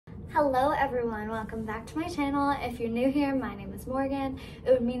Hello everyone, welcome back to my channel. If you're new here, my name is Morgan.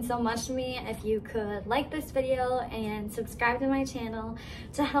 It would mean so much to me if you could like this video and subscribe to my channel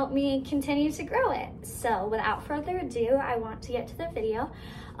to help me continue to grow it. So without further ado, I want to get to the video.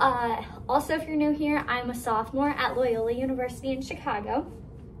 Also, if you're new here, I'm a sophomore at Loyola University in Chicago,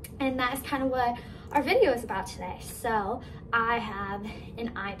 and that is kind of what our video is about today. So I have an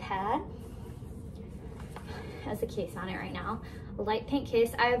iPad, has a case on it right now, a light pink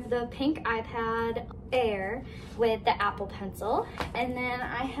case. I have the pink iPad Air with the Apple Pencil, and then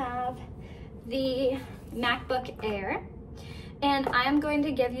I have the MacBook Air, and I'm going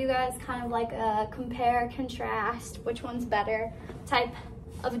to give you guys kind of like a compare, contrast, which one's better type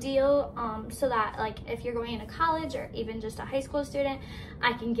of deal, so that like if you're going into college or even just a high school student,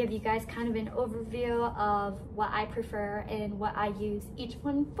 I can give you guys kind of an overview of what I prefer and what I use each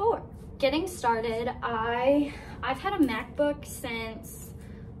one for. Getting started, I've had a MacBook since,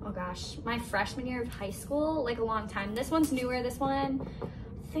 oh gosh, my freshman year of high school, like a long time. This one's newer. This one,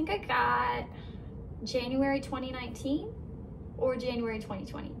 I think I got January 2019 or January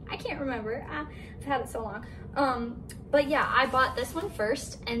 2020. I can't remember. I've had it so long. But yeah, I bought this one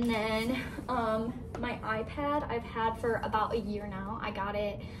first, and then my iPad I've had for about a year now. I got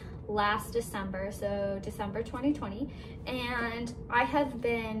it last December, so December 2020, and I have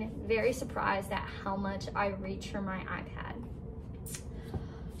been very surprised at how much I reach for my iPad.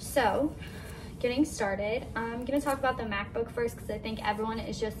 So getting started, I'm going to talk about the MacBook first because I think everyone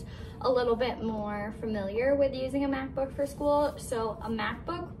is just a little bit more familiar with using a MacBook for school. So a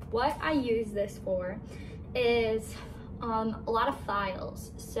MacBook, what I use this for is a lot of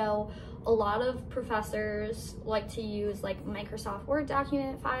files. So a lot of professors like to use like Microsoft Word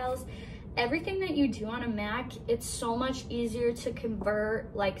document files. Everything that you do on a Mac, it's so much easier to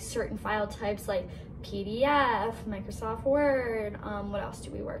convert like certain file types like PDF, Microsoft Word, what else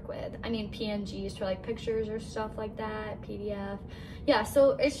do we work with? I mean, PNGs for like pictures or stuff like that, PDF. Yeah,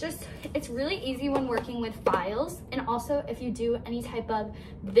 so it's really easy when working with files. And also if you do any type of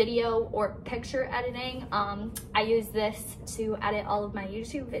video or picture editing, I use this to edit all of my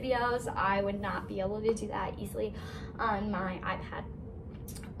YouTube videos. I would not be able to do that easily on my iPad.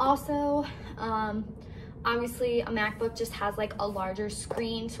 Also, obviously a MacBook just has like a larger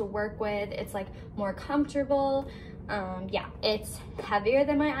screen to work with. It's like more comfortable. Yeah, it's heavier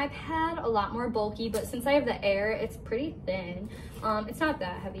than my iPad, a lot more bulky, but since I have the Air, it's pretty thin. It's not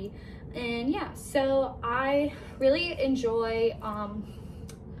that heavy. And yeah, so I really enjoy,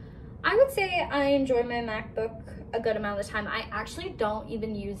 I would say I enjoy my MacBook a good amount of the time. I actually don't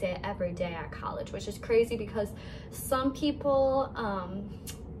even use it every day at college, which is crazy because some people,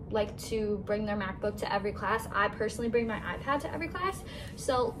 like to bring their MacBook to every class. I personally bring my iPad to every class.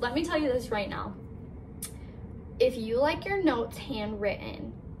 So let me tell you this right now. If you like your notes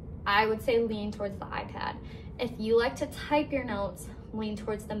handwritten, I would say lean towards the iPad. If you like to type your notes, lean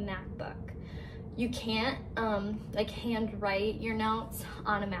towards the MacBook. You can't like handwrite your notes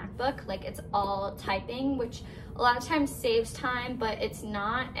on a MacBook. Like it's all typing, which a lot of times saves time, but it's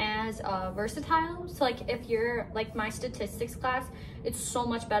not as versatile. So like if you're like my statistics class, it's so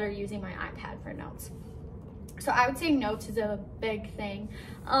much better using my iPad for notes. So I would say notes is a big thing.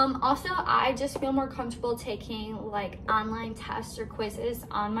 Also, I just feel more comfortable taking like online tests or quizzes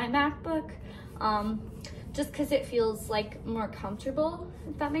on my MacBook, just because it feels like more comfortable,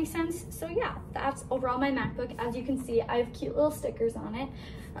 if that makes sense. So yeah, that's overall my MacBook. As you can see, I have cute little stickers on it.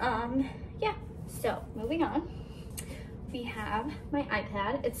 Yeah, so moving on. We have my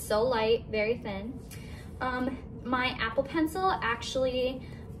iPad. It's so light, very thin. My Apple Pencil actually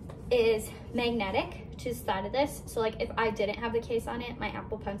is magnetic to the side of this. So like if I didn't have the case on it, my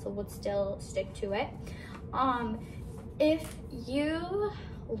Apple Pencil would still stick to it. If you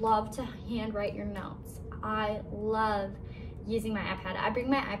love to handwrite your notes, I love using my iPad. I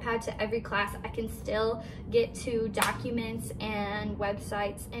bring my iPad to every class. I can still get to documents and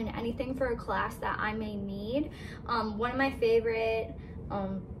websites and anything for a class that I may need. One of my favorite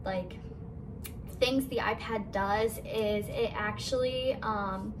like things the iPad does is it actually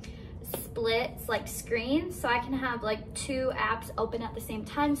splits like screens, so I can have like two apps open at the same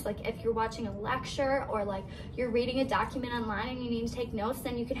time. So like if you're watching a lecture or like you're reading a document online and you need to take notes,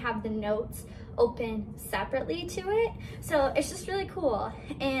 then you can have the notes open separately to it. So it's just really cool.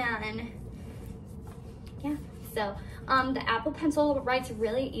 And yeah, so the Apple Pencil writes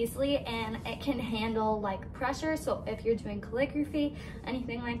really easily and it can handle like pressure. So if you're doing calligraphy,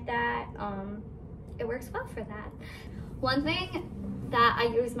 anything like that, it works well for that. One thing that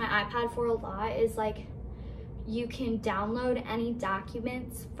I use my iPad for a lot is like you can download any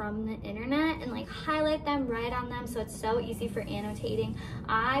documents from the internet and like highlight them, write on them, so it's so easy for annotating.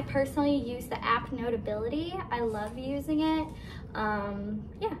 I personally use the app Notability. I love using it.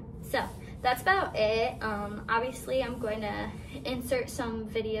 Yeah, so that's about it. Obviously I'm going to insert some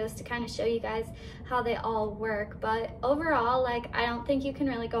videos to kind of show you guys how they all work, but overall, like, I don't think you can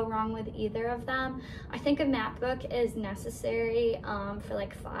really go wrong with either of them. I think a MacBook is necessary for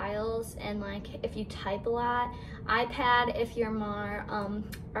like files and like if you type a lot. iPad if you're more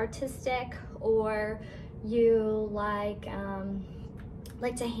artistic or you like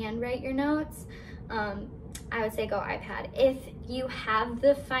to handwrite your notes. I would say go iPad. If you have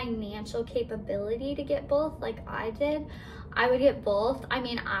the financial capability to get both, like I did, I would get both. I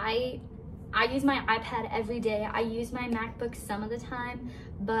mean, I use my iPad every day. I use my MacBook some of the time,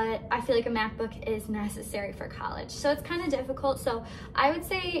 but I feel like a MacBook is necessary for college. So it's kind of difficult. So I would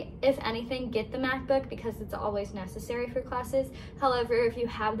say, if anything, get the MacBook because it's always necessary for classes. However, if you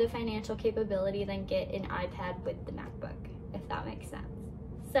have the financial capability, then get an iPad with the MacBook, if that makes sense.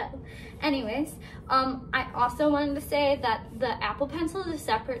 So anyways, I also wanted to say that the Apple Pencil is a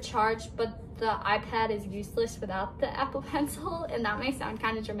separate charge, but the iPad is useless without the Apple Pencil, and that may sound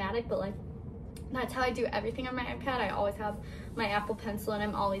kind of dramatic, but like, that's how I do everything on my iPad. I always have my Apple Pencil and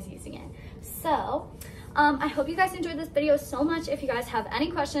I'm always using it. So I hope you guys enjoyed this video so much. If you guys have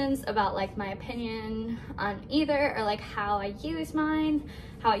any questions about like my opinion on either, or like how I use mine,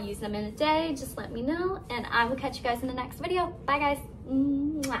 how I use them in a day, just let me know, and I will catch you guys in the next video. Bye guys.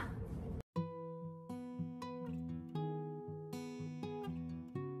 Mwah.